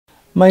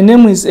My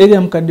name is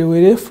Eliam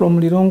Kadewele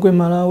from Lilongwe,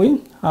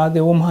 Malawi, the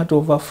home heart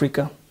of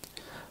Africa.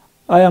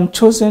 I am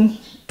chosen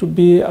to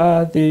be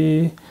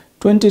the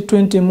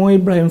 2020 Mo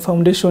Ibrahim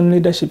Foundation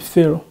Leadership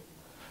Fellow.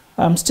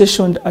 I am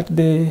stationed at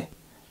the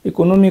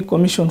Economic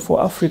Commission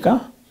for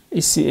Africa,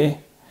 ECA.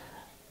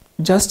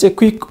 Just a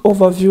quick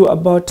overview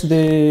about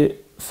the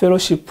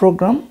fellowship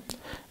program.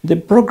 The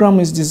program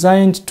is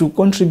designed to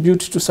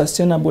contribute to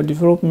sustainable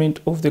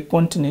development of the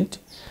continent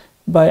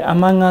by,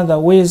 among other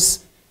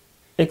ways,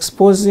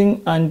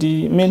 exposing and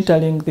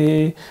mentoring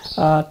the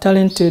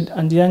talented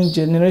and young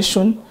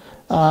generation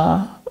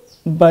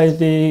by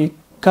the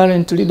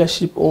current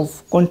leadership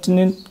of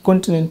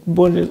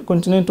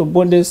continental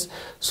bodies,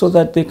 so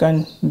that they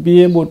can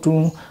be able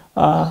to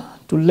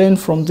learn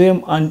from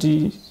them and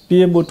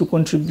be able to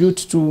contribute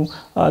to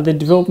the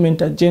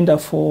development agenda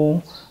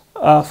for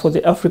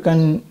the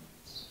African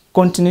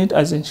continent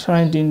as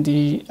enshrined in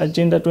the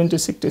Agenda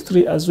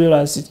 2063, as well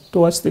as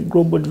towards the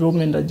Global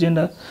Development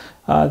Agenda,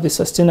 the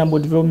Sustainable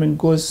Development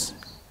Goals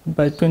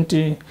by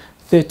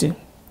 2030.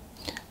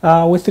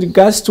 With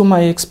regards to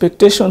my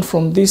expectation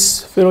from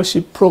this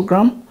fellowship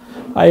program,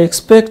 I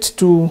expect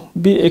to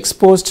be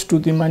exposed to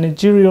the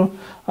managerial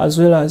as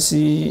well as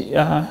the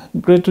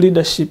great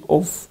leadership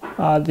of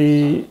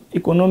the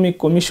Economic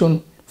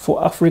Commission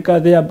for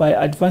Africa, thereby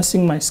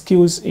advancing my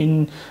skills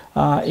in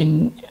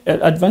managing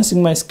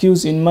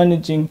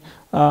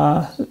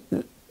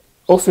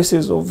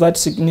offices of that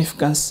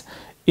significance.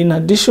 In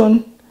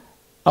addition,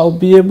 I'll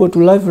be able to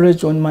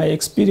leverage on my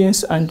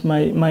experience and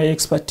my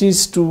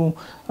expertise to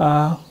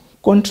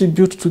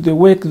contribute to the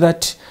work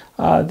that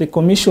the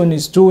Commission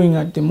is doing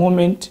at the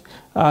moment,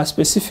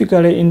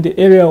 specifically in the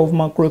area of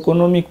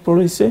macroeconomic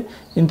policy,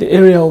 in the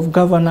area of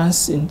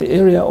governance, in the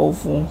area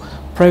of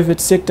private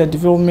sector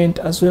development,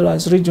 as well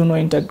as regional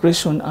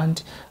integration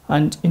and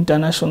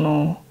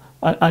international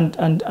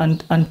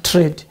and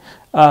trade.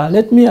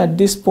 Let me at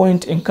this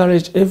point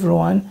encourage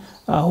everyone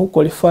who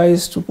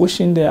qualifies to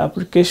push in their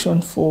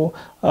application for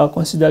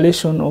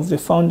consideration of the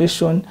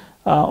foundation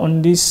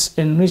on this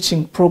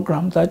enriching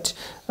program, that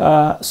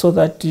so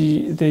that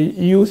the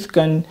youth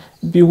can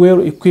be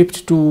well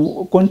equipped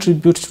to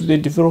contribute to the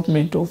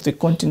development of the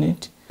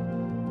continent.